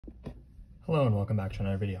Hello and welcome back to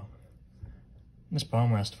another video. In this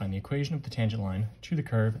problem, we're asked to find the equation of the tangent line to the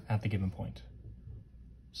curve at the given point.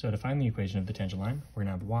 So to find the equation of the tangent line, we're going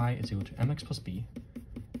to have y is equal to mx plus b,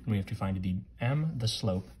 and we have to find the m, the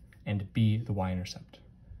slope, and b, the y-intercept.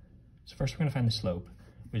 So first we're going to find the slope,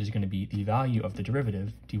 which is going to be the value of the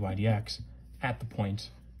derivative, dy dx, at the point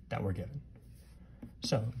that we're given.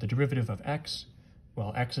 So the derivative of x,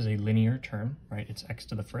 well, x is a linear term, right? It's x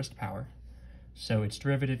to the first power. So its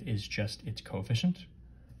derivative is just its coefficient.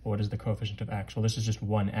 Well, what is the coefficient of x? Well, this is just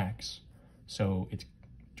 1x. So its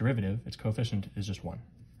derivative, its coefficient, is just 1.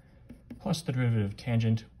 Plus the derivative of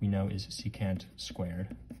tangent, we know, is secant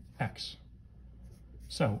squared x.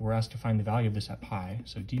 So we're asked to find the value of this at pi.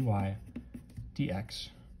 So dy dx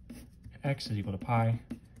at x is equal to pi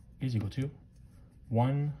is equal to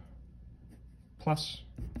 1 plus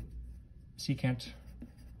secant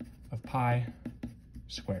of pi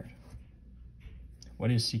squared. What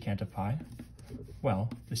is secant of pi? Well,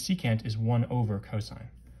 the secant is 1 over cosine.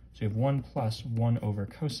 So you have 1 plus 1 over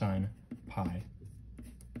cosine pi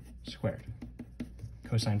squared.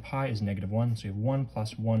 Cosine pi is -1, so you have 1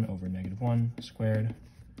 plus 1 over -1 squared.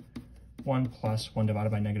 1 plus 1 divided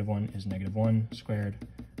by -1 is -1 squared.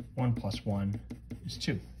 1 plus 1 is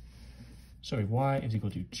 2. So we have y is equal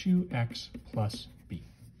to 2x plus b.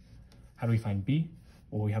 How do we find b?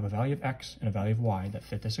 Well, we have a value of x and a value of y that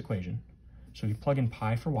fit this equation. So we plug in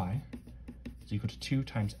pi for y is equal to 2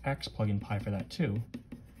 times x, plug in pi for that too.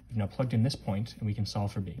 We've now plugged in this point, and we can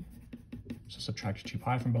solve for b. So subtract 2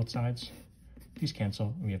 pi from both sides. These cancel,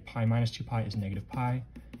 and we have pi minus 2 pi is negative pi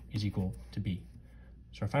is equal to b.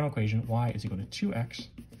 So our final equation, y is equal to 2x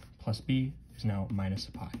plus b, is now minus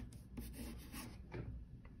pi.